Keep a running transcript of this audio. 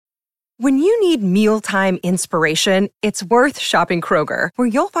When you need mealtime inspiration, it's worth shopping Kroger, where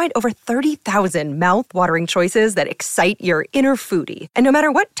you'll find over 30,000 mouth-watering choices that excite your inner foodie. And no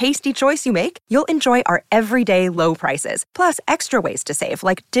matter what tasty choice you make, you'll enjoy our everyday low prices, plus extra ways to save,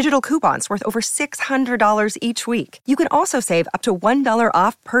 like digital coupons worth over $600 each week. You can also save up to $1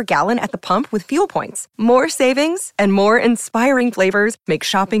 off per gallon at the pump with fuel points. More savings and more inspiring flavors make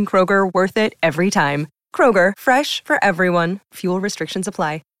shopping Kroger worth it every time. Kroger, fresh for everyone. Fuel restrictions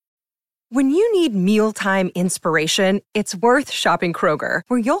apply. When you need mealtime inspiration, it's worth shopping Kroger,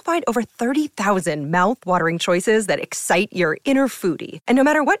 where you'll find over 30,000 mouth-watering choices that excite your inner foodie. And no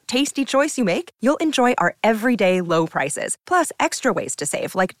matter what tasty choice you make, you'll enjoy our everyday low prices, plus extra ways to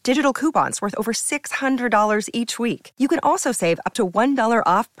save, like digital coupons worth over $600 each week. You can also save up to $1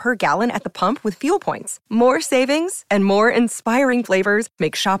 off per gallon at the pump with fuel points. More savings and more inspiring flavors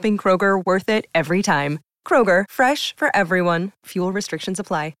make shopping Kroger worth it every time. Kroger, fresh for everyone. Fuel restrictions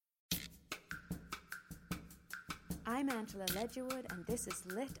apply. I'm Angela Ledgerwood, and this is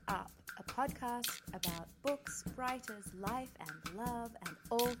Lit Up, a podcast about books, writers, life and love, and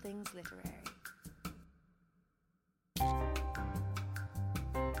all things literary.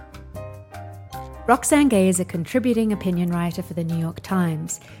 Roxane Gay is a contributing opinion writer for the New York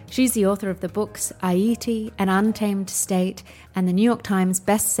Times. She's the author of the books Aiti, An Untamed State, and the New York Times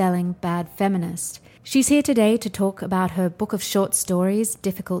best-selling Bad Feminist. She's here today to talk about her book of short stories,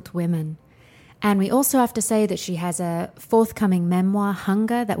 Difficult Women. And we also have to say that she has a forthcoming memoir,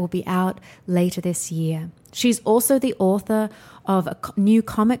 Hunger, that will be out later this year. She's also the author of a new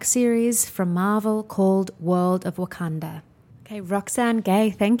comic series from Marvel called World of Wakanda. Okay, Roxane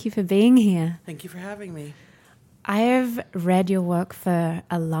Gay, thank you for being here. Thank you for having me. I have read your work for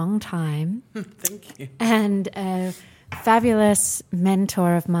a long time. Thank you. And a fabulous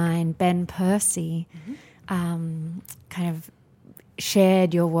mentor of mine, Ben Percy, kind of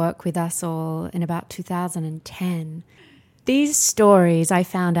shared your work with us all in about 2010. These stories, I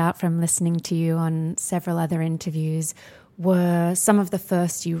found out from listening to you on several other interviews, were some of the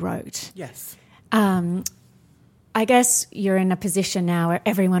first you wrote. Yes. I guess you're in a position now where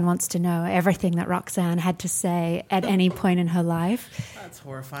everyone wants to know everything that Roxane had to say at any point in her life. That's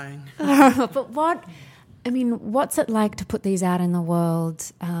horrifying. But what's it like to put these out in the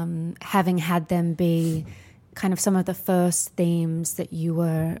world, having had them be kind of some of the first themes that you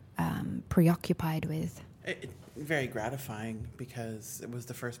were preoccupied with? Very gratifying, because it was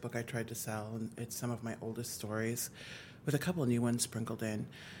the first book I tried to sell, and it's some of my oldest stories with a couple of new ones sprinkled in.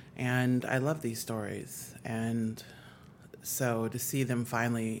 And I love these stories, and so to see them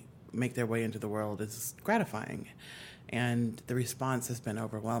finally make their way into the world is gratifying, and the response has been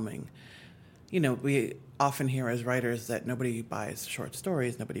overwhelming. You know, we often hear as writers that nobody buys short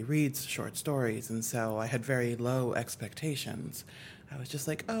stories, nobody reads short stories, and so I had very low expectations. I was just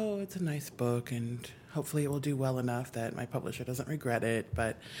like, oh, it's a nice book, and hopefully it will do well enough that my publisher doesn't regret it,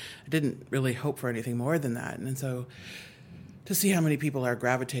 but I didn't really hope for anything more than that. And so to see how many people are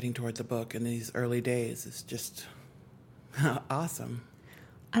gravitating toward the book in these early days is just awesome.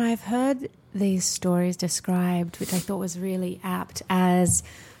 And I've heard these stories described, which I thought was really apt, as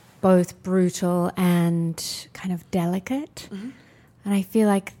both brutal and kind of delicate. Mm-hmm. And I feel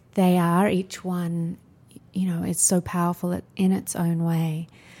like they are, each one, you know, is so powerful in its own way.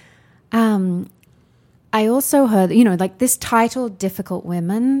 I also heard, you know, like this title, Difficult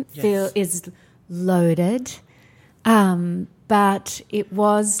Women, Yes. is loaded, but it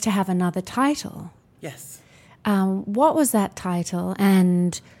was to have another title. Yes. What was that title,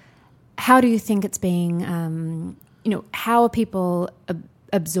 and how do you think it's being, how are people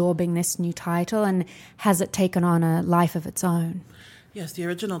absorbing this new title, and has it taken on a life of its own? Yes, the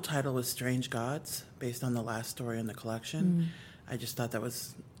original title was Strange Gods, based on the last story in the collection. I just thought that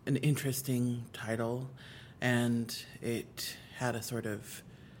was an interesting title, and it had a sort of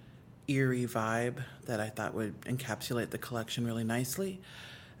eerie vibe that I thought would encapsulate the collection really nicely.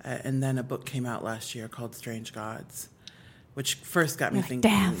 And then a book came out last year called Strange Gods, which first got me thinking.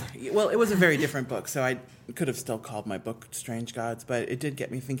 Damn. Well, it was a very different book, so I could have still called my book Strange Gods, but it did get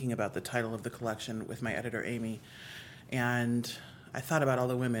me thinking about the title of the collection with my editor, Amy. And I thought about all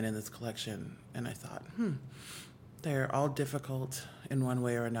the women in this collection, and I thought, they're all difficult in one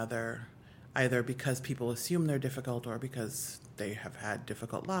way or another, either because people assume they're difficult, or because they have had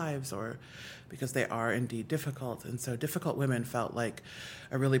difficult lives, or because they are indeed difficult. And so Difficult Women felt like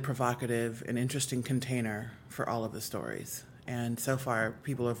a really provocative and interesting container for all of the stories. And so far,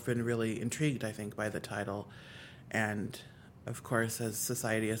 people have been really intrigued, I think, by the title. And of course, as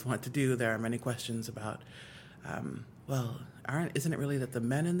society is wont to do, there are many questions about, isn't it really that the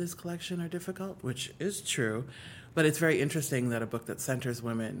men in this collection are difficult? Which is true, But it's very interesting that a book that centers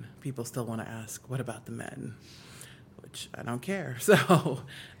women, people still want to ask, what about the men? Which I don't care. So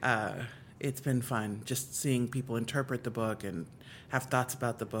it's been fun just seeing people interpret the book and have thoughts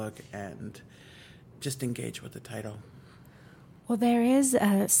about the book and just engage with the title. Well, there is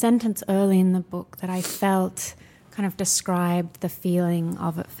a sentence early in the book that I felt kind of described the feeling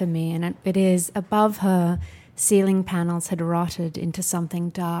of it for me, and it is, above her, ceiling panels had rotted into something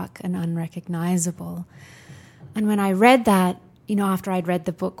dark and unrecognizable. And when I read that, after I'd read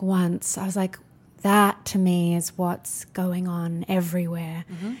the book once, I was like, that to me is what's going on everywhere.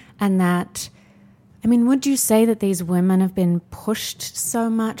 Mm-hmm. And that, would you say that these women have been pushed so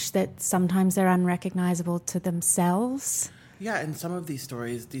much that sometimes they're unrecognizable to themselves? Yeah, in some of these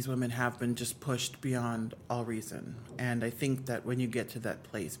stories, these women have been just pushed beyond all reason. And I think that when you get to that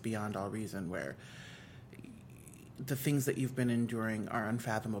place beyond all reason where the things that you've been enduring are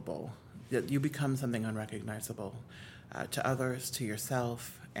unfathomable, that you become something unrecognizable to others, to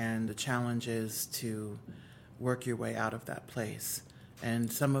yourself, and the challenge is to work your way out of that place.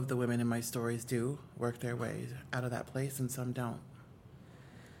 And some of the women in my stories do work their way out of that place, and some don't.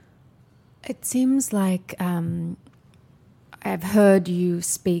 It seems like I've heard you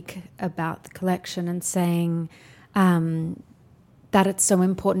speak about the collection and saying that it's so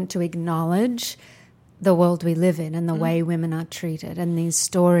important to acknowledge the world we live in and the way women are treated. And these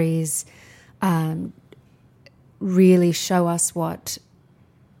stories really show us what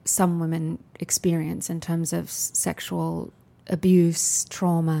some women experience in terms of sexual abuse,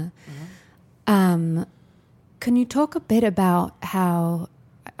 trauma. Mm-hmm. Can you talk a bit about how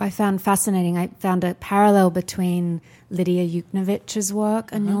I found fascinating, I found a parallel between Lydia Yuknovich's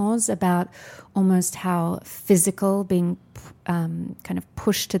work and yours about almost how physical, being kind of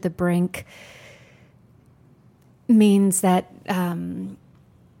pushed to the brink, means that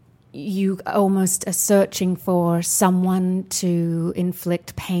you almost are searching for someone to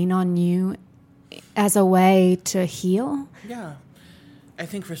inflict pain on you as a way to heal. Yeah. I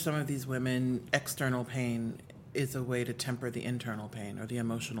think for some of these women, external pain is a way to temper the internal pain or the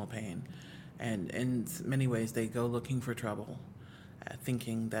emotional pain. And in many ways, they go looking for trouble,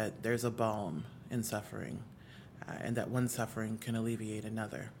 thinking that there's a balm in suffering and that one suffering can alleviate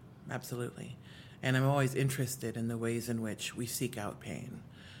another. Absolutely. And I'm always interested in the ways in which we seek out pain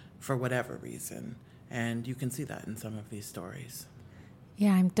for whatever reason. And you can see that in some of these stories.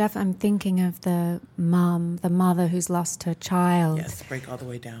 Yeah, I'm thinking of the mother who's lost her child. Yes, Break All the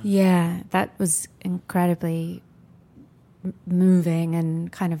Way Down. Yeah, that was incredibly moving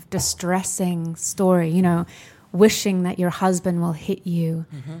and kind of distressing story, wishing that your husband will hit you,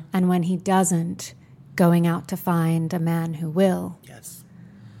 and when he doesn't, going out to find a man who will. Yes.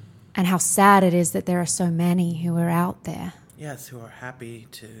 And how sad it is that there are so many who are out there. Yes, who are happy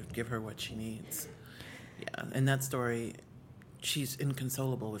to give her what she needs. Yeah, in that story, she's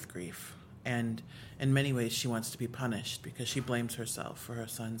inconsolable with grief. And in many ways, she wants to be punished because she blames herself for her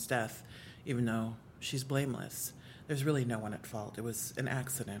son's death, even though she's blameless. There's really no one at fault. It was an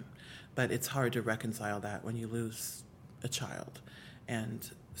accident. But it's hard to reconcile that when you lose a child. And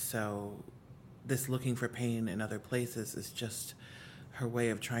so this looking for pain in other places is just her way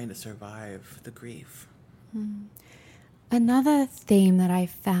of trying to survive the grief. Mm. Another theme that I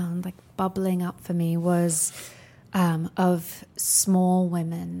found bubbling up for me was of small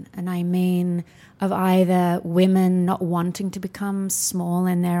women, and I mean of either women not wanting to become small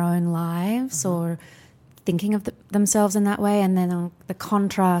in their own lives or thinking of themselves in that way, and then the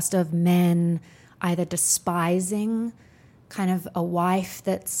contrast of men either despising kind of a wife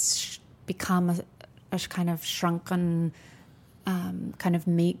that's become a kind of shrunken, kind of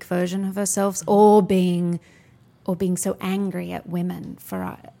meek version of herself, or being so angry at women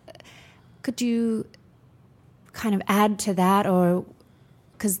for. Could you kind of add to that, or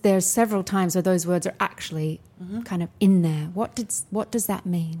because there's several times where those words are actually kind of in there? What does that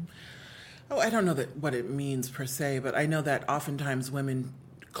mean? Oh, I don't know what it means per se, but I know that oftentimes women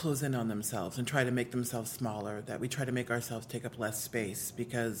close in on themselves and try to make themselves smaller, that we try to make ourselves take up less space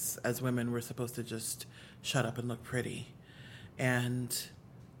because as women we're supposed to just shut up and look pretty. And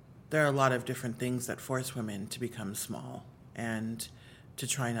there are a lot of different things that force women to become small and to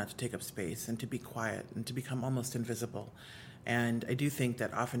try not to take up space and to be quiet and to become almost invisible. And I do think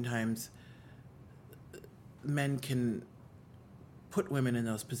that oftentimes men can put women in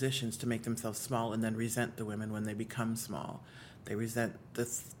those positions to make themselves small and then resent the women when they become small. They resent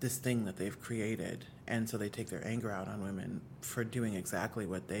this thing that they've created, and so they take their anger out on women for doing exactly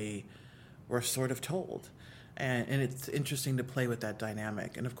what they were sort of told. And it's interesting to play with that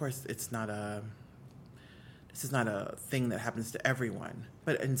dynamic. And of course, this is not a thing that happens to everyone.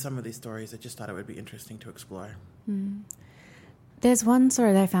 But in some of these stories, I just thought it would be interesting to explore. There's one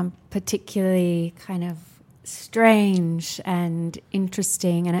story that I found particularly kind of strange and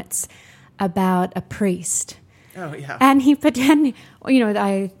interesting, and it's about a priest. Oh, yeah. And he pretended,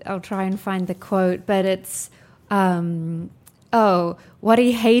 I'll try and find the quote, but it's, what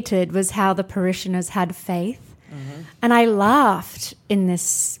he hated was how the parishioners had faith. Mm-hmm. And I laughed in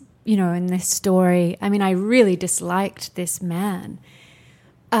this story. I mean, I really disliked this man.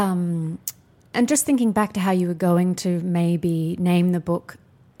 And just thinking back to how you were going to maybe name the book,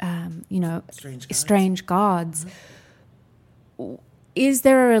 Strange Gods. Mm-hmm. Is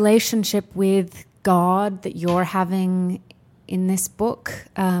there a relationship with God that you're having in this book?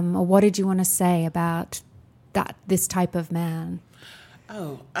 Or what did you want to say about this type of man?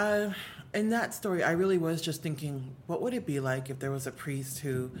 In that story, I really was just thinking, what would it be like if there was a priest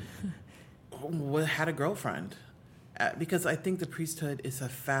who had a girlfriend? Because I think the priesthood is a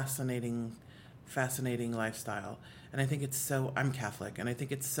fascinating lifestyle. And I think I'm Catholic, and I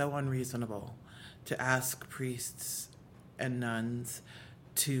think it's so unreasonable to ask priests and nuns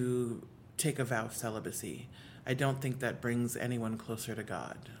to take a vow of celibacy. I don't think that brings anyone closer to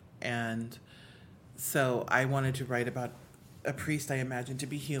God. And so I wanted to write about a priest I imagine to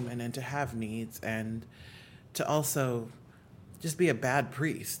be human and to have needs and to also just be a bad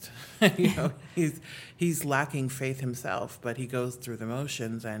priest. He's lacking faith himself, but he goes through the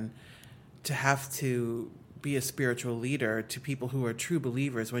motions, and to have to be a spiritual leader to people who are true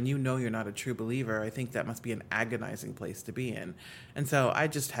believers when you know you're not a true believer, I think that must be an agonizing place to be in. And so I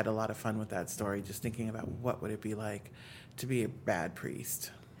just had a lot of fun with that story, just thinking about what would it be like to be a bad priest.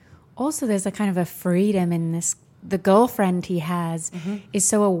 Also, there's a kind of a freedom in this. The girlfriend he has is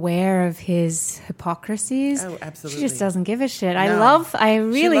so aware of his hypocrisies. Oh, absolutely. She just doesn't give a shit. No, I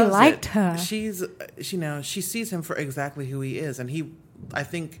really liked her. She sees him for exactly who he is. And I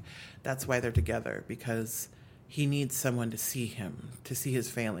think that's why they're together, because he needs someone to see him, to see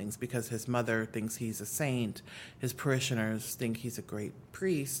his failings, because his mother thinks he's a saint. His parishioners think he's a great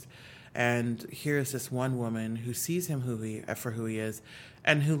priest. And here's this one woman who sees him for who he is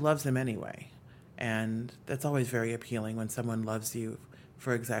and who loves him anyway. And that's always very appealing when someone loves you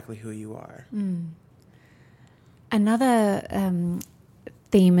for exactly who you are. Another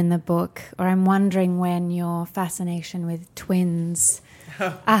theme in the book, or I'm wondering when your fascination with twins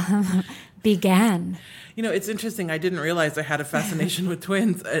began. It's interesting. I didn't realize I had a fascination with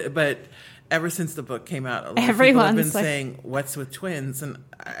twins, but ever since the book came out, a lot of people have been saying, "What's with twins?" And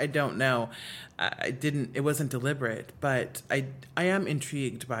I don't know. It wasn't deliberate, but I am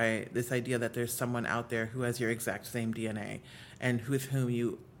intrigued by this idea that there's someone out there who has your exact same DNA and with whom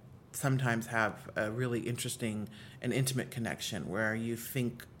you sometimes have a really interesting and intimate connection where you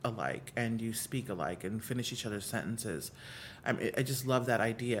think alike and you speak alike and finish each other's sentences. I just love that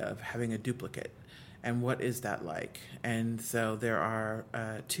idea of having a duplicate. And what is that like? And so there are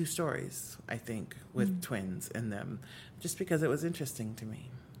 2 stories, I think, with twins in them, just because it was interesting to me.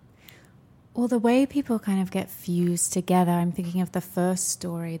 Well, the way people kind of get fused together, I'm thinking of the first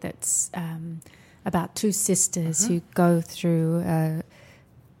story that's about 2 sisters who go through,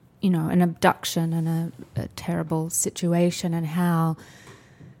 an abduction and a terrible situation, and how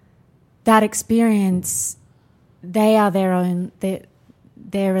that experience, they are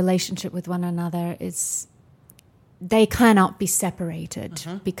their relationship with one another is, they cannot be separated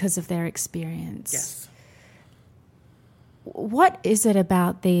because of their experience. Yes. What is it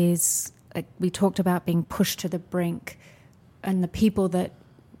about these, like we talked about being pushed to the brink, and the people that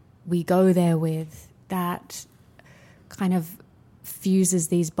we go there with, that kind of fuses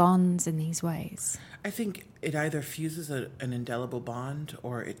these bonds in these ways? I think it either fuses an indelible bond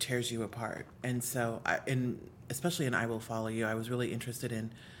or it tears you apart. And so, especially in I Will Follow You, I was really interested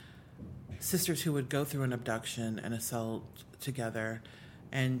in sisters who would go through an abduction and assault together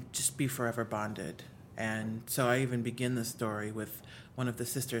and just be forever bonded. And so I even begin the story with one of the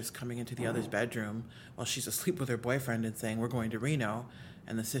sisters coming into the other's bedroom while she's asleep with her boyfriend and saying, "We're going to Reno."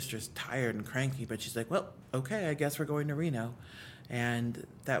 And the sister's tired and cranky, but she's like, "Well, okay, I guess we're going to Reno." And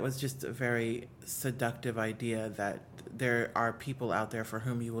that was just a very seductive idea that there are people out there for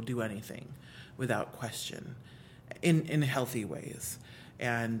whom you will do anything without question in healthy ways.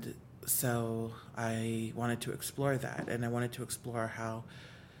 And so I wanted to explore that, and I wanted to explore how,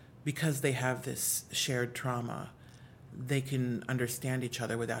 because they have this shared trauma, they can understand each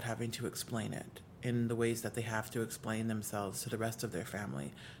other without having to explain it in the ways that they have to explain themselves to the rest of their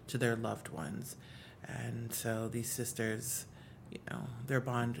family, to their loved ones. And so these sisters, their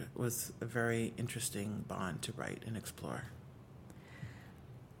bond was a very interesting bond to write and explore.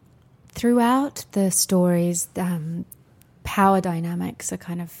 Throughout the stories, power dynamics are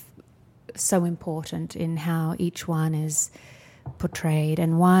kind of so important in how each one is portrayed,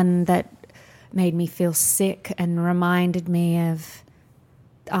 and one that made me feel sick and reminded me of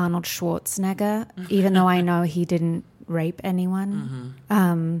Arnold Schwarzenegger, even though I know he didn't rape anyone.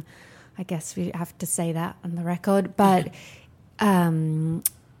 I guess we have to say that on the record. But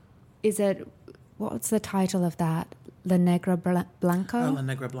what's the title of that? La Negra Blanco? Oh, La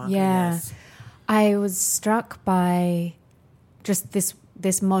Negra Blanco, yeah. yes. I was struck by just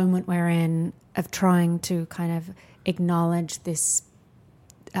this moment we're in of trying to kind of acknowledge this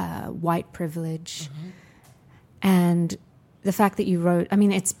white privilege. And the fact that you wrote,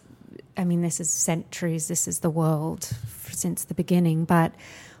 this is centuries, this is the world since the beginning, but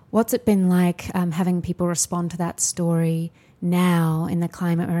what's it been like having people respond to that story now in the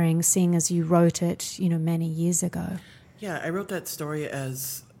climate we're in, seeing as you wrote it, many years ago? Yeah, I wrote that story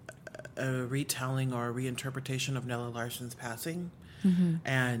as a retelling or a reinterpretation of Nella Larsen's passing.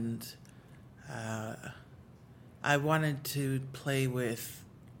 And I wanted to play with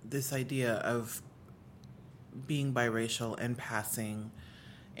this idea of being biracial and passing,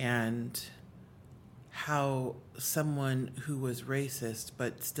 and how someone who was racist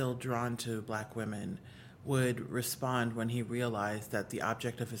but still drawn to black women would respond when he realized that the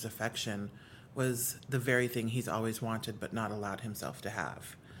object of his affection was the very thing he's always wanted but not allowed himself to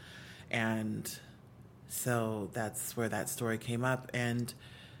have. And so that's where that story came up. And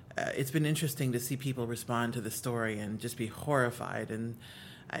it's been interesting to see people respond to the story and just be horrified. And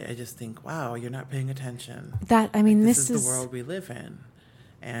I just think, wow, you're not paying attention. This is the world we live in.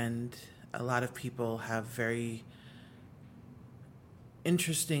 And a lot of people have very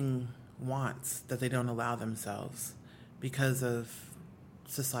interesting wants that they don't allow themselves because of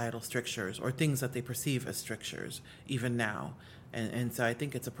societal strictures or things that they perceive as strictures, even now. And so I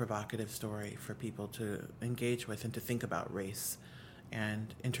think it's a provocative story for people to engage with and to think about race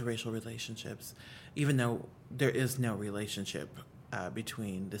and interracial relationships, even though there is no relationship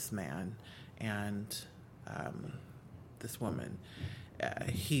between this man and this woman.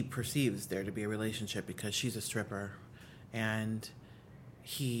 He perceives there to be a relationship because she's a stripper and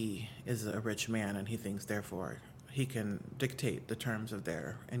he is a rich man, and he thinks therefore he can dictate the terms of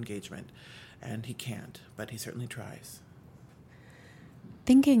their engagement, and he can't, but he certainly tries.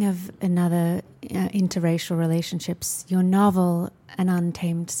 Thinking of another interracial relationships, your novel An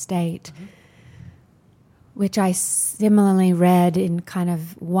Untamed State, which I similarly read in kind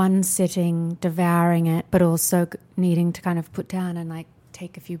of one sitting, devouring it, but also needing to kind of put down and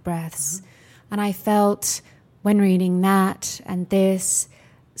take a few breaths. And I felt when reading that and this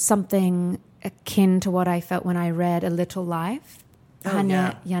something akin to what I felt when I read A Little Life,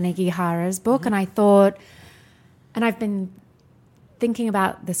 Hanya Yanagihara's book. And I thought, and I've been thinking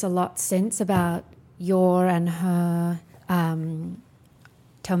about this a lot since, about your and her,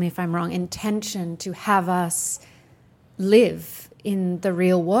 tell me if I'm wrong, intention to have us live in the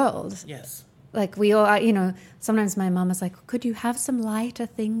real world. Yes. We all, sometimes my mom is like, could you have some lighter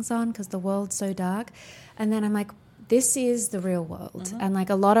things on because the world's so dark? And then I'm like, this is the real world. And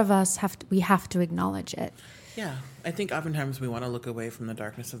a lot of us have to acknowledge it. Yeah. I think oftentimes we want to look away from the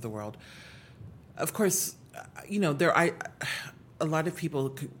darkness of the world. Of course, a lot of people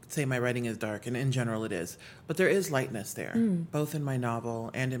could say my writing is dark, and in general it is. But there is lightness there, both in my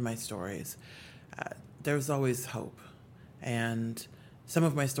novel and in my stories. There's always hope. And some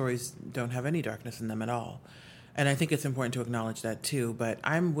of my stories don't have any darkness in them at all. And I think it's important to acknowledge that too. But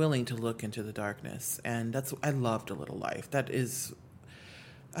I'm willing to look into the darkness. And I loved A Little Life. That is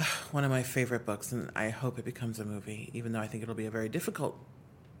one of my favorite books, and I hope it becomes a movie, even though I think it'll be a very difficult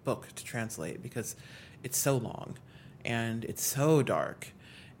book to translate because it's so long. And it's so dark,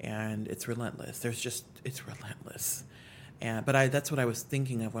 and it's relentless. It's relentless. But that's what I was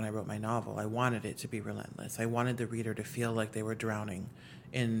thinking of when I wrote my novel. I wanted it to be relentless. I wanted the reader to feel like they were drowning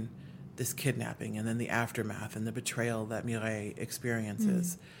in this kidnapping and then the aftermath and the betrayal that Mireille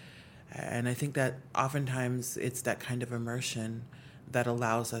experiences. And I think that oftentimes it's that kind of immersion that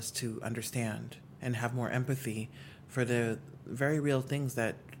allows us to understand and have more empathy for the very real things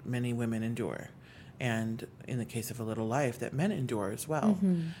that many women endure. And in the case of A Little Life, that men endure as well.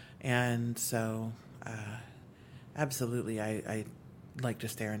 And so, absolutely, I like to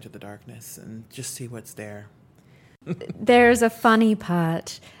stare into the darkness and just see what's there. There's a funny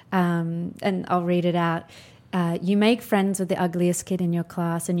part, and I'll read it out. You make friends with the ugliest kid in your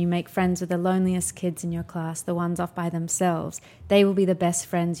class, and you make friends with the loneliest kids in your class, the ones off by themselves. They will be the best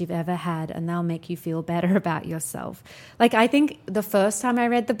friends you've ever had, and they'll make you feel better about yourself. I think the first time I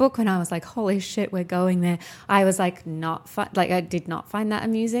read the book, when I was like, holy shit, we're going there, I was I did not find that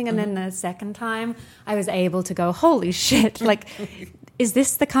amusing. And then the second time, I was able to go, holy shit, Is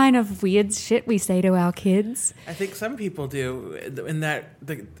this the kind of weird shit we say to our kids? I think some people do. In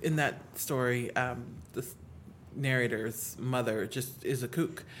that story, the narrator's mother just is a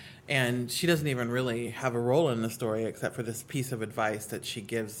kook, and she doesn't even really have a role in the story except for this piece of advice that she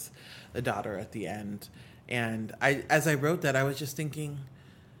gives the daughter at the end. And as I wrote that, I was just thinking,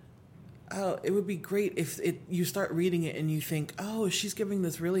 oh, it would be great if you start reading it and you think, oh, she's giving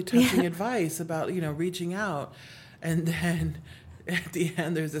this really touching advice about, reaching out. And then at the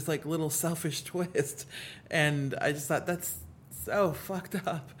end, there's this like little selfish twist. And I just thought that's so fucked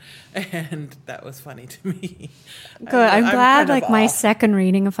up. And that was funny to me. Good. I'm glad like my second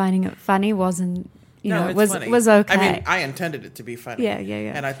reading of finding it funny wasn't, was okay. I mean, I intended it to be funny. Yeah.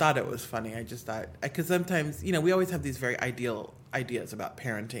 And I thought it was funny. I just thought, because sometimes, we always have these very ideal ideas about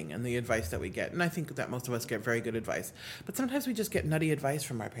parenting and the advice that we get. And I think that most of us get very good advice. But sometimes we just get nutty advice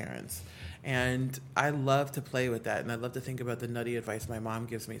from our parents. And I love to play with that. And I love to think about the nutty advice my mom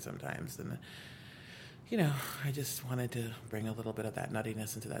gives me sometimes. And, I just wanted to bring a little bit of that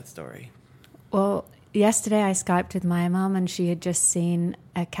nuttiness into that story. Well, yesterday I Skyped with my mom and she had just seen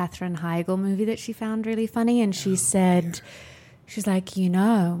a Katherine Heigl movie that she found really funny. And she said, she's like,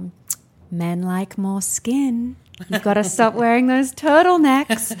 men like more skin. You've got to stop wearing those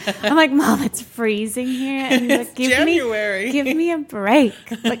turtlenecks. I'm like, Mom, it's freezing here. And it's January. Give me a break.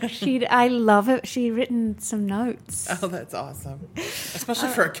 Like I love it. She'd written some notes. Oh, that's awesome. Especially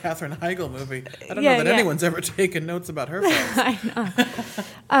for a Katherine Heigl movie. I don't know that anyone's ever taken notes about her films. I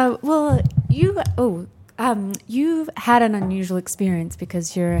know. Well, you've had an unusual experience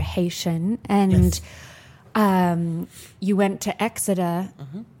because you're Haitian and you went to Exeter.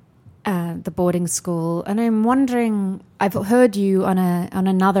 Mm-hmm. The boarding school, and I'm wondering, I've heard you on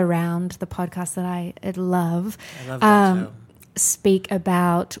another round, the podcast that I love that too. Speak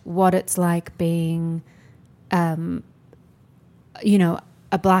about what it's like being a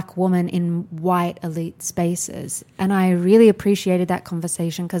black woman in white elite spaces, and I really appreciated that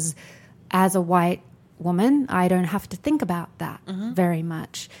conversation because as a white woman I don't have to think about that very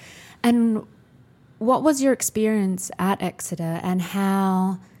much. And what was your experience at Exeter, and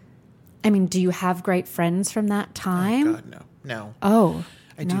how, do you have great friends from that time? Oh, God, no. Oh,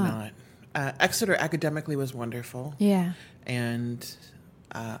 I do not. Exeter academically was wonderful. Yeah. And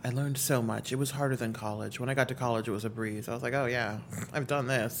I learned so much. It was harder than college. When I got to college, it was a breeze. I was like, oh, yeah, I've done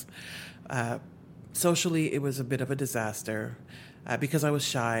this. Socially, it was a bit of a disaster. Because I was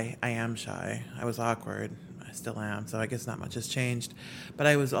shy, I am shy. I was awkward. I still am. So I guess not much has changed. But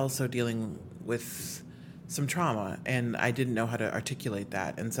I was also dealing with some trauma, and I didn't know how to articulate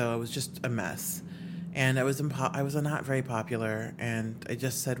that, and so I was just a mess. And I was not very popular, and I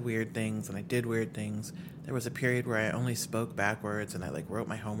just said weird things, and I did weird things. There was a period where I only spoke backwards, and I wrote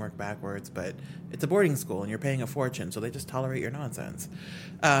my homework backwards. But it's a boarding school, and you're paying a fortune, so they just tolerate your nonsense.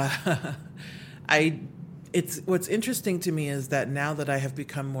 What's interesting to me is that now that I have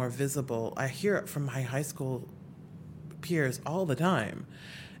become more visible, I hear it from my high school peers all the time.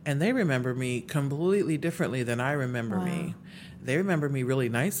 And they remember me completely differently than I remember me. They remember me really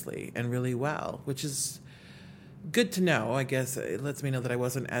nicely and really well, which is good to know. I guess it lets me know that I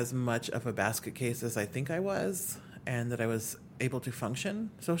wasn't as much of a basket case as I think I was, and that I was able to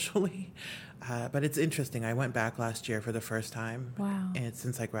function socially. But it's interesting. I went back last year for the first time. Wow. And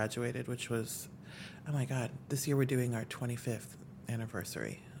since I graduated, which was, oh my God, this year we're doing our 25th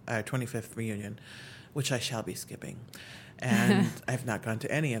anniversary, our 25th reunion, which I shall be skipping. And I've not gone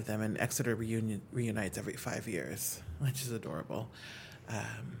to any of them. And Exeter reunites every 5 years, which is adorable.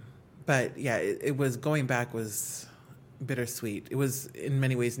 But yeah, it was, going back was bittersweet. It was in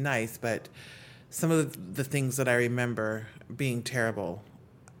many ways nice, but some of the things that I remember being terrible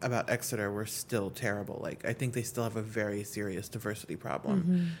about Exeter were still terrible. Like, I think they still have a very serious diversity problem.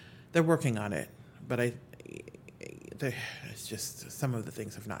 Mm-hmm. They're working on it, but it's just some of the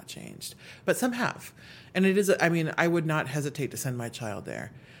things have not changed, but some have. And it is, I would not hesitate to send my child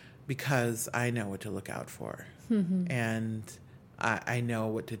there because I know what to look out for. Mm-hmm. And I know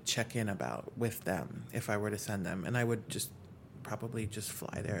what to check in about with them if I were to send them. And I would probably just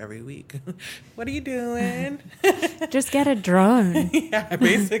fly there every week. What are you doing? Just get a drone. Yeah,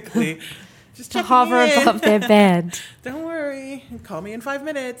 basically. Just to hover above their bed. Don't worry. Call me in 5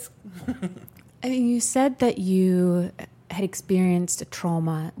 minutes. You said that you had experienced a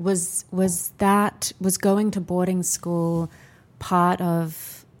trauma. Was going to boarding school part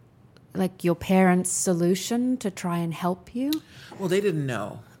of your parents' solution to try and help you? Well, they didn't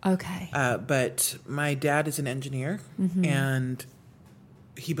know. Okay. But my dad is an engineer, mm-hmm. and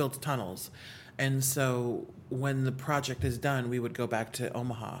he builds tunnels. And so when the project is done, we would go back to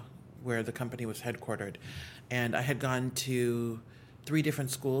Omaha, where the company was headquartered. And I had gone to 3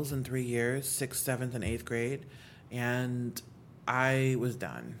 different schools in 3 years, 6th, 7th, and 8th grade. And I was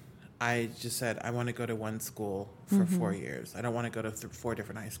done. I just said, I want to go to one school for 4 years. I don't want to go to 4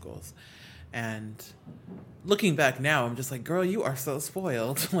 different high schools. And looking back now, I'm just like, girl, you are so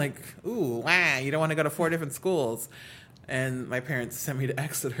spoiled. Like, ooh, wow, you don't want to go to 4 different schools. And my parents sent me to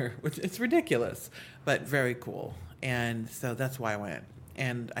Exeter, which it's ridiculous, but very cool. And so that's why I went.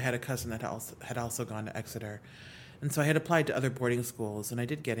 And I had a cousin that had also gone to Exeter. And so I had applied to other boarding schools, and I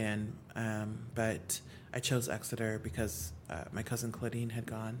did get in, but I chose Exeter because my cousin Claudine had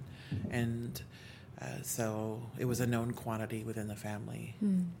gone. And so it was a known quantity within the family.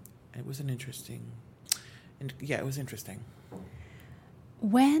 It was it was interesting.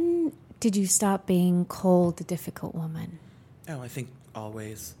 When did you start being called the difficult woman? Oh, I think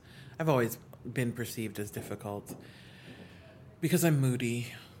always. I've always been perceived as difficult because I'm moody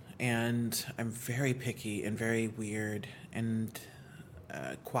and I'm very picky and very weird and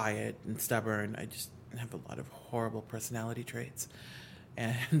quiet and stubborn. I just have a lot of horrible personality traits.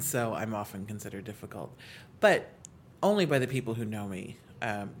 And so I'm often considered difficult. But only by the people who know me.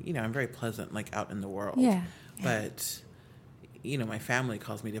 I'm very pleasant, like, out in the world. Yeah. But, my family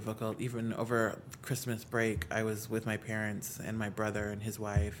calls me difficult. Even over Christmas break, I was with my parents and my brother and his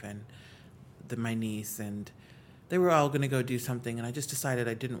wife and my niece, and they were all going to go do something, and I just decided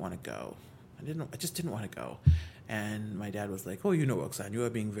I didn't want to go. I just didn't want to go. And my dad was like, oh, Roxane, you are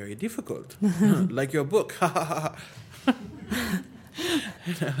being very difficult. Like your book.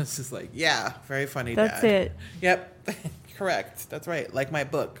 And I was just like, yeah, very funny, Dad. That's it. Yep, correct. That's right. Like my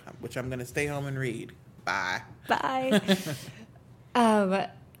book, which I'm going to stay home and read. Bye. Bye.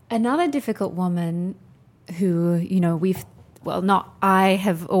 Another difficult woman who, I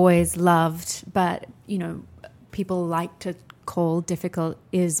have always loved, but, people like to call difficult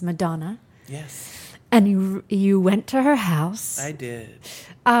is Madonna. Yes. And you went to her house. I did.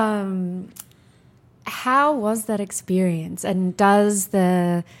 How was that experience? And does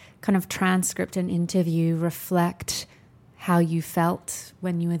the kind of transcript and interview reflect how you felt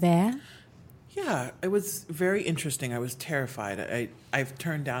when you were there? Yeah, it was very interesting. I was terrified. I've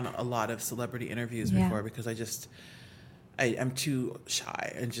turned down a lot of celebrity interviews before because I'm too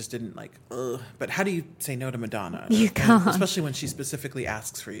shy and just didn't like, ugh. But how do you say no to Madonna? You can't. Especially when she specifically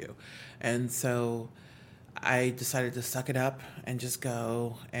asks for you. And so I decided to suck it up and just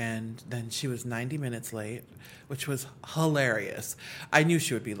go. And then she was 90 minutes late, which was hilarious. I knew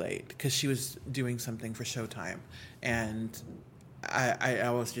she would be late because she was doing something for Showtime. And I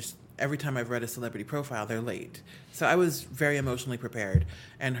was just, every time I've read a celebrity profile, they're late. So I was very emotionally prepared.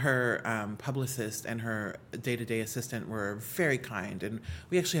 And her publicist and her day-to-day assistant were very kind. And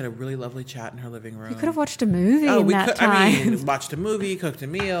we actually had a really lovely chat in her living room. You could have watched a movie in that time. Watched a movie, cooked a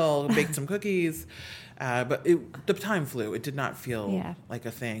meal, baked some cookies. But the time flew. It did not feel like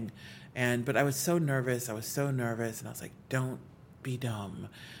a thing. But I was so nervous. And I was like, don't be dumb.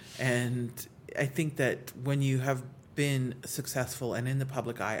 And I think that when you have been successful and in the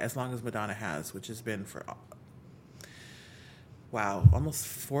public eye, as long as Madonna has, which has been for, almost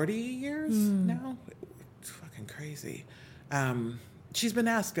 40 years now? It's fucking crazy. She's been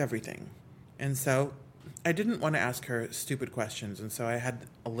asked everything. And so I didn't want to ask her stupid questions. And so I had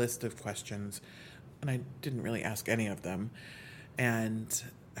a list of questions, and I didn't really ask any of them. And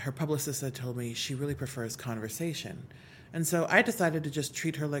her publicist had told me she really prefers conversation. And so I decided to just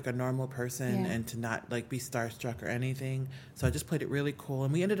treat her like a normal person and to not be starstruck or anything. So I just played it really cool.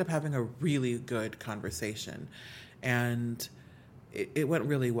 And we ended up having a really good conversation. And it went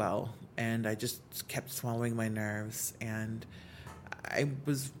really well. And I just kept swallowing my nerves. And I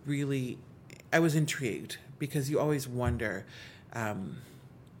was intrigued because you always wonder,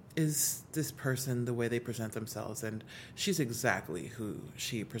 is this person the way they present themselves? And she's exactly who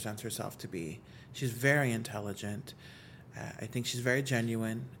she presents herself to be. She's very intelligent. I think she's very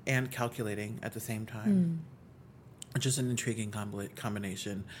genuine and calculating at the same time, which is an intriguing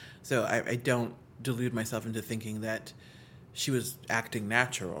combination. So I don't delude myself into thinking that she was acting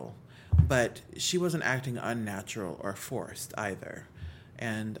natural, but she wasn't acting unnatural or forced either.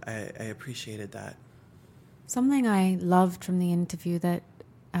 And I appreciated that. Something I loved from the interview that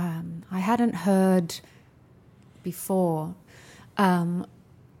I hadn't heard before,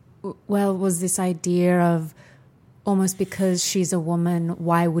 was this idea of almost because she's a woman,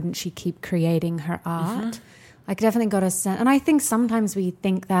 why wouldn't she keep creating her art? I definitely got a sense, and I think sometimes we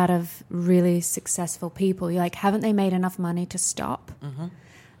think that of really successful people. You're like, haven't they made enough money to stop?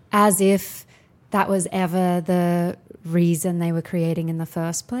 As if that was ever the reason they were creating in the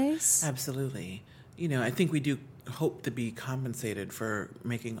first place. Absolutely. I think we do hope to be compensated for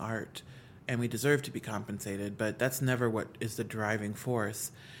making art and we deserve to be compensated, but that's never what is the driving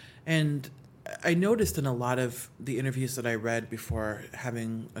force. And I noticed in a lot of the interviews that I read before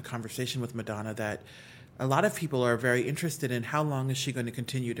having a conversation with Madonna that a lot of people are very interested in how long is she going to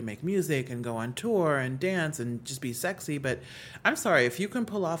continue to make music and go on tour and dance and just be sexy. But I'm sorry, if you can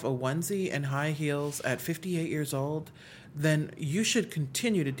pull off a onesie and high heels at 58 years old, then you should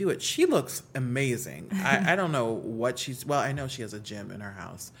continue to do it. She looks amazing. I don't know what I know she has a gym in her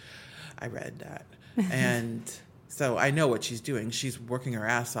house. I read that. And so I know what she's doing. She's working her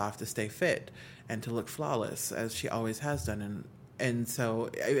ass off to stay fit and to look flawless, as she always has done. And so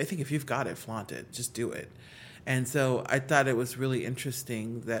I think if you've got it, flaunt it. Just do it. And so I thought it was really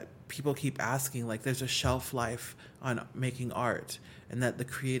interesting that people keep asking, like, there's a shelf life on making art and that the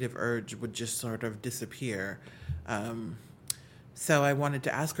creative urge would just sort of disappear. So I wanted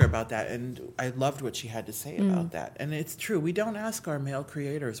to ask her about that, and I loved what she had to say about that. And it's true. We don't ask our male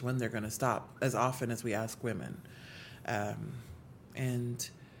creators when they're going to stop as often as we ask women. And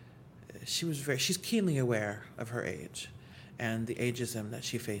she's keenly aware of her age and the ageism that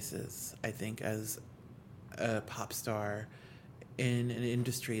she faces, I think, as a pop star in an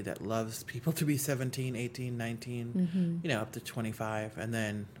industry that loves people to be 17, 18, 19, up to 25. And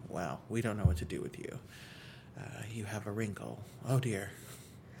then, well, we don't know what to do with you. You have a wrinkle. Oh, dear.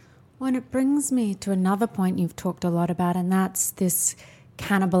 Well, and it brings me to another point you've talked a lot about, and that's this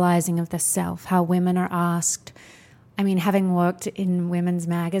cannibalizing of the self, how women are asked. I mean, having worked in women's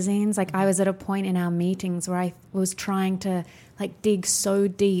magazines, like I was at a point in our meetings where I was trying to dig so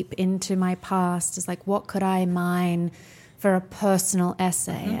deep into my past as what could I mine for a personal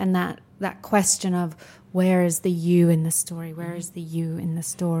essay? And that question of where is the you in the story? Where is the you in the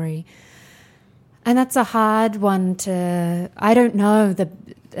story? And that's a hard one I don't know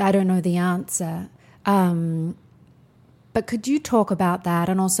the answer. But could you talk about that,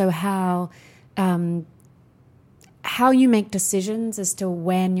 and also how you make decisions as to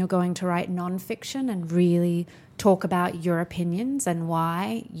when you're going to write nonfiction and really talk about your opinions and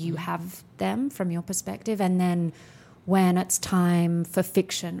why you have them from your perspective, and then when it's time for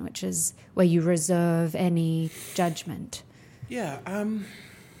fiction, which is where you reserve any judgment? Yeah.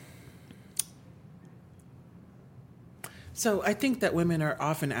 So I think that women are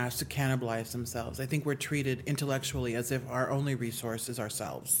often asked to cannibalize themselves. I think we're treated intellectually as if our only resource is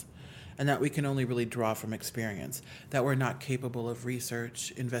ourselves, and that we can only really draw from experience, that we're not capable of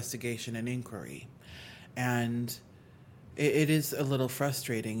research, investigation, and inquiry. And it is a little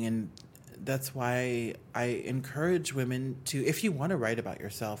frustrating, and that's why I encourage women to, if you want to write about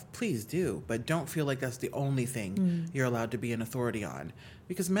yourself, please do, but don't feel like that's the only thing you're allowed to be an authority on.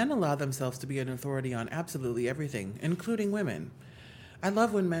 Because men allow themselves to be an authority on absolutely everything, including women. I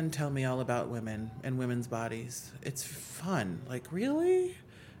love when men tell me all about women and women's bodies. It's fun. Really?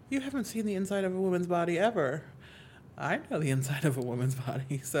 You haven't seen the inside of a woman's body ever. I know the inside of a woman's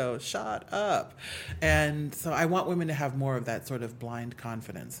body, so shut up. And so I want women to have more of that sort of blind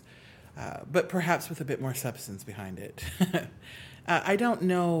confidence, but perhaps with a bit more substance behind it. I don't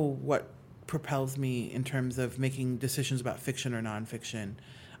know what propels me in terms of making decisions about fiction or nonfiction.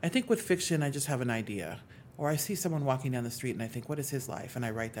 I think with fiction, I just have an idea. Or I see someone walking down the street and I think, what is his life? And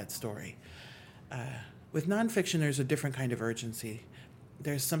I write that story. With nonfiction, there's a different kind of urgency.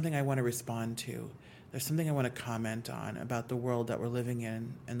 There's something I want to respond to. There's something I want to comment on about the world that we're living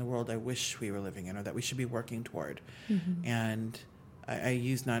in and the world I wish we were living in or that we should be working toward. And I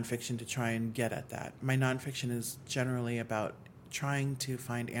use nonfiction to try and get at that. My nonfiction is generally about trying to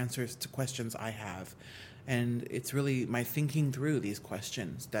find answers to questions I have. And it's really my thinking through these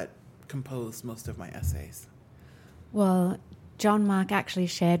questions that compose most of my essays. Well, John Mark actually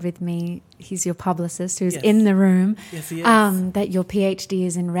shared with me, he's your publicist who's in the room, yes, he is. That your PhD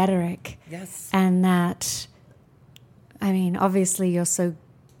is in rhetoric. Yes. And that, I mean, obviously you're so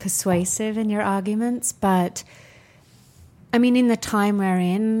persuasive in your arguments, but I mean, in the time we're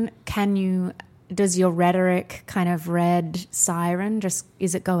in, does your rhetoric kind of red siren,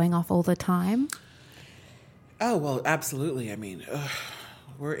 is it going off all the time? Oh, well, absolutely. I mean,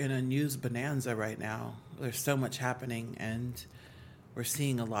 we're in a news bonanza right now. There's so much happening, and we're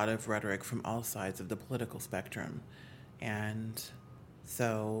seeing a lot of rhetoric from all sides of the political spectrum. And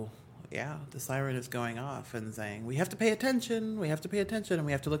so, yeah, the siren is going off and saying, we have to pay attention, and we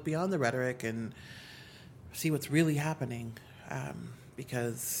have to look beyond the rhetoric and see what's really happening.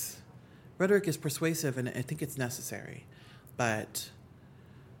 Because rhetoric is persuasive, and I think it's necessary. But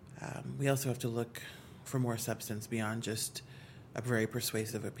we also have to look for more substance beyond just a very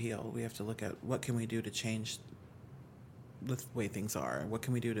persuasive appeal. We have to look at what can we do to change the way things are. What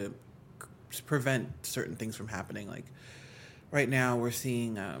can we do to prevent certain things from happening? Like right now we're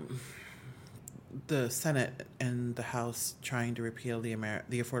seeing the Senate and the House trying to repeal the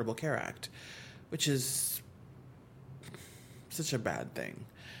Affordable Care Act, which is such a bad thing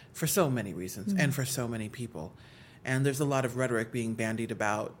for so many reasons and for so many people. And there's a lot of rhetoric being bandied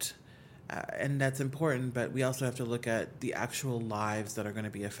about, and that's important, but we also have to look at the actual lives that are going to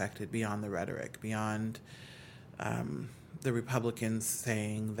be affected beyond the rhetoric, beyond the Republicans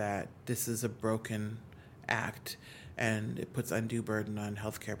saying that this is a broken act and it puts undue burden on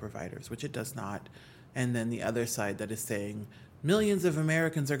healthcare providers, which it does not. And then the other side that is saying millions of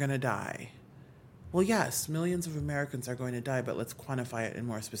Americans are going to die. Well, yes, millions of Americans are going to die, but let's quantify it in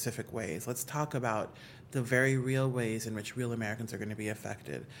more specific ways. Let's talk about the very real ways in which real Americans are going to be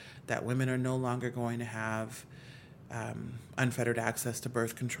affected, that women are no longer going to have unfettered access to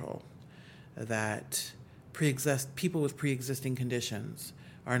birth control, that people with pre-existing conditions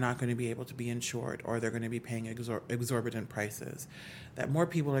are not going to be able to be insured, or they're going to be paying exorbitant prices, that more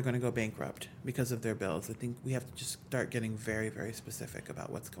people are going to go bankrupt because of their bills. I think we have to just start getting very, very specific about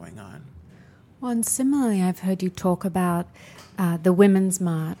what's going on. Well, and similarly, I've heard you talk about the Women's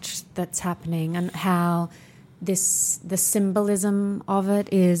March that's happening and how the symbolism of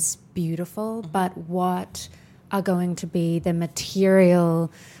it is beautiful, but what are going to be the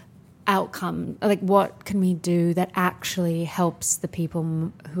material outcome? Like, what can we do that actually helps the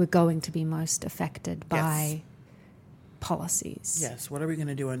people who are going to be most affected by policies? Yes. What are we going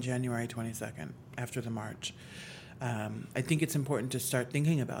to do on January 22nd after the march? I think it's important to start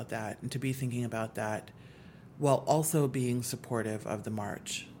thinking about that and to be thinking about that while also being supportive of the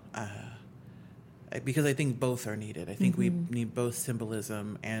march, because I think both are needed. I think we need both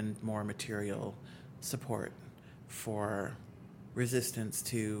symbolism and more material support for resistance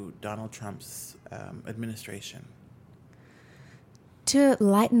to Donald Trump's administration. To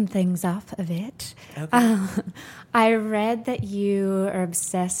lighten things up a bit, Okay. I read that you are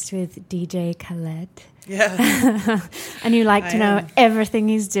obsessed with DJ Khaled. Yeah. And you like to know everything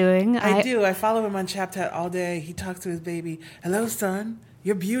he's doing. I do. I follow him on ChapChat all day. He talks to his baby. Hello, son.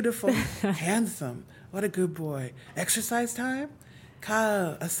 You're beautiful. Handsome. What a good boy. Exercise time?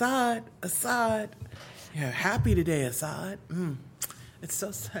 Kyle, Assad. You're happy today, Assad. It's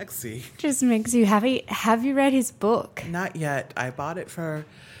so sexy. Just makes you happy. Have you read his book? Not yet. I bought it for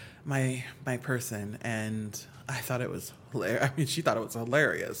my person, and I thought it was hilarious. I mean, she thought it was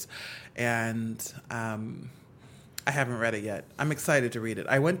hilarious. And I haven't read it yet. I'm excited to read it.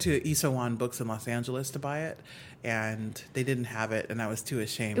 I went to Isawan Books in Los Angeles to buy it, and they didn't have it, and I was too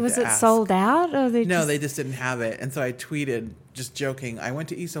ashamed Was to it ask. sold out? Or they No, they just didn't have it. And so I tweeted, just joking, I went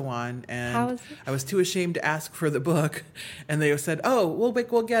to Isawan, and I was too ashamed to ask for the book. And they said, oh, we'll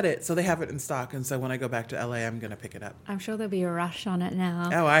get it. So they have it in stock. And so when I go back to LA, I'm going to pick it up. I'm sure there'll be a rush on it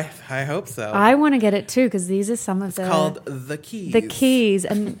now. Oh, I hope so. I want to get it too, because these are some of It's called The Keys. The Keys.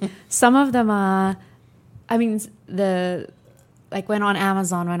 And some of them are, I mean, like when on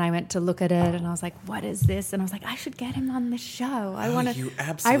Amazon, when I went to look at it, and I was like, what is this? And I was like, I should get him on the show. You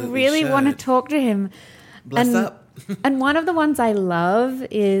absolutely I really want to talk to him. Bless up. And one of the ones I love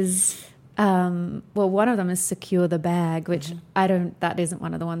is, one of them is Secure the Bag, which that isn't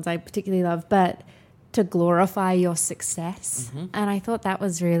one of the ones I particularly love, but to glorify your success. And I thought that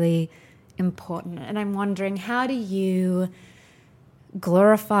was really important. And I'm wondering, how do you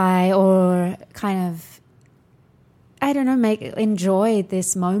glorify or kind of, I don't know, enjoy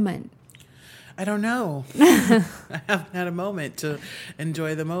this moment? I don't know. I haven't had a moment to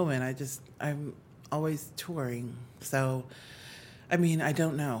enjoy the moment. I'm always touring. So, I mean, I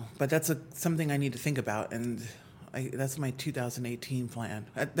don't know. But that's something I need to think about. And that's my 2018 plan.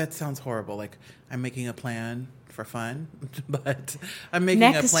 That sounds horrible. Like I'm making a plan for fun. But I'm making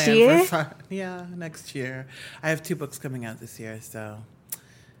a plan for fun. Yeah, next year. I have 2 books coming out this year. So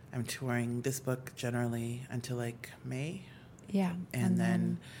I'm touring this book generally until like May. Yeah. And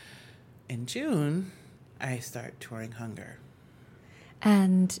then in June, I start touring Hunger.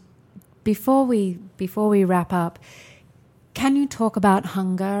 And before we wrap up, can you talk about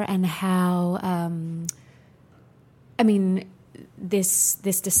Hunger and how, I mean, this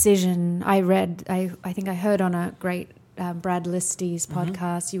decision I read, I think I heard on a great Brad Listy's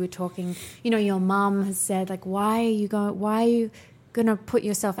podcast, you were talking, your mom has said, like, why are you going to put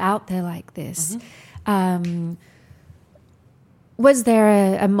yourself out there like this? Was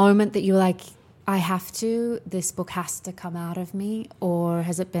there a moment that you were like, I have to, this book has to come out of me, or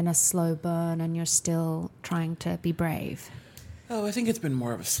has it been a slow burn and you're still trying to be brave? Oh, I think it's been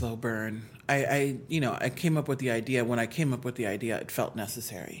more of a slow burn. I came up with the idea. When I came up with the idea, it felt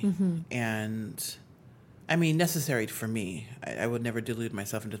necessary. And I mean, necessary for me. I would never delude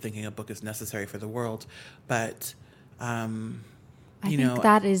myself into thinking a book is necessary for the world. But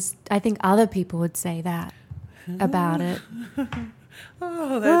I think other people would say that about it.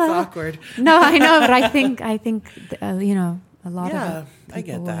 Oh, that's awkward. No, I know, but I think a lot of it. I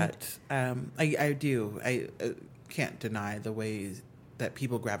get that. I do. I can't deny the ways that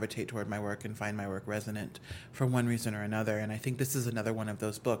people gravitate toward my work and find my work resonant for one reason or another. And I think this is another one of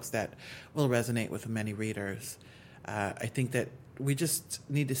those books that will resonate with many readers. I think that we just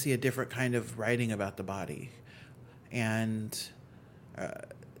need to see a different kind of writing about the body. And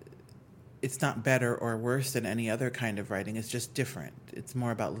it's not better or worse than any other kind of writing. It's just different. It's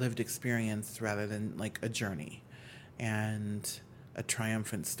more about lived experience rather than like a journey and a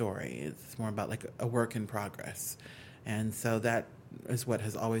triumphant story. It's more about like a work in progress. And so that is what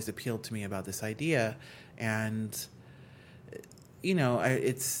has always appealed to me about this idea. And,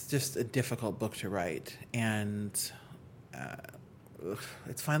 it's just a difficult book to write. And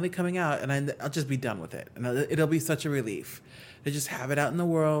it's finally coming out, and I'll just be done with it. And it'll be such a relief to just have it out in the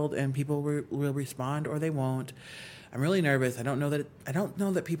world, and people will respond or they won't. I'm really nervous. I don't know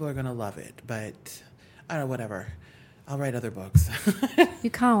that people are going to love it, but I don't know, whatever. I'll write other books.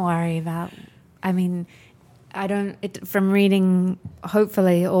 You can't worry about. I mean, from reading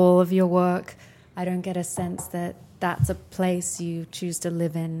hopefully all of your work, I don't get a sense that that's a place you choose to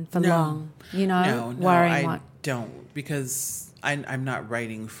live in for long. No, worrying I don't, because I'm not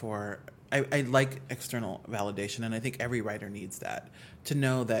writing for. I like external validation, and I think every writer needs that, to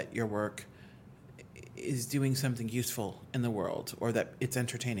know that your work is doing something useful in the world or that it's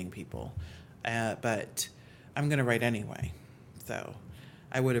entertaining people. But I'm going to write anyway. So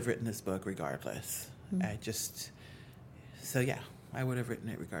I would have written this book regardless. Mm-hmm. I would have written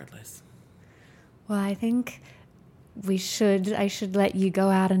it regardless. Well, I think I should let you go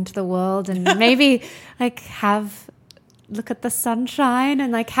out into the world and maybe look at the sunshine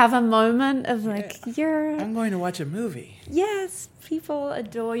and have a moment of I'm going to watch a movie. Yes, people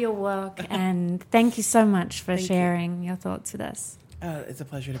adore your work, and thank you so much for sharing your thoughts with us. It's a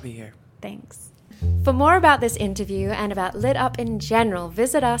pleasure to be here. Thanks. For more about this interview and about Lit Up in general,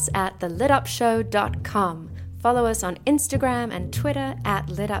 visit us at thelitupshow.com. Follow us on Instagram and Twitter at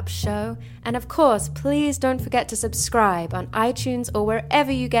 @LitUpShow. And of course, please don't forget to subscribe on iTunes or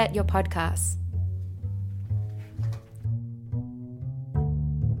wherever you get your podcasts.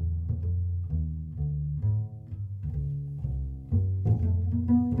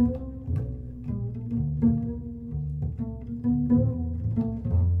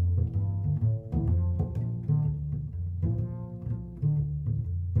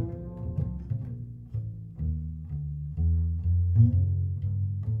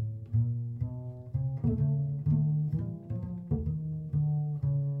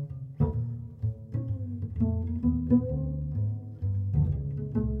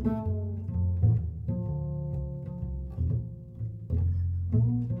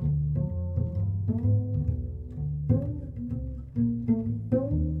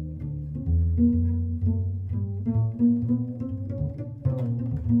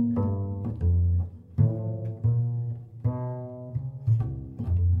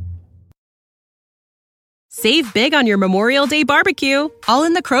 Save big on your Memorial Day barbecue, all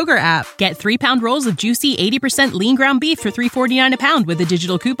in the Kroger app. Get 3-pound rolls of juicy 80% lean ground beef for $3.49 a pound with a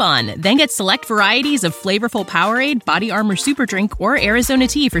digital coupon. Then get select varieties of flavorful Powerade, Body Armor Super Drink, or Arizona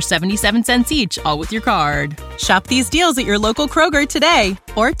tea for 77 cents each, all with your card. Shop these deals at your local Kroger today,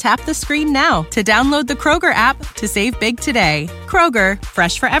 or tap the screen now to download the Kroger app to save big today. Kroger,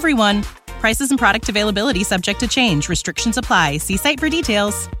 fresh for everyone. Prices and product availability subject to change. Restrictions apply. See site for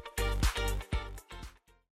details.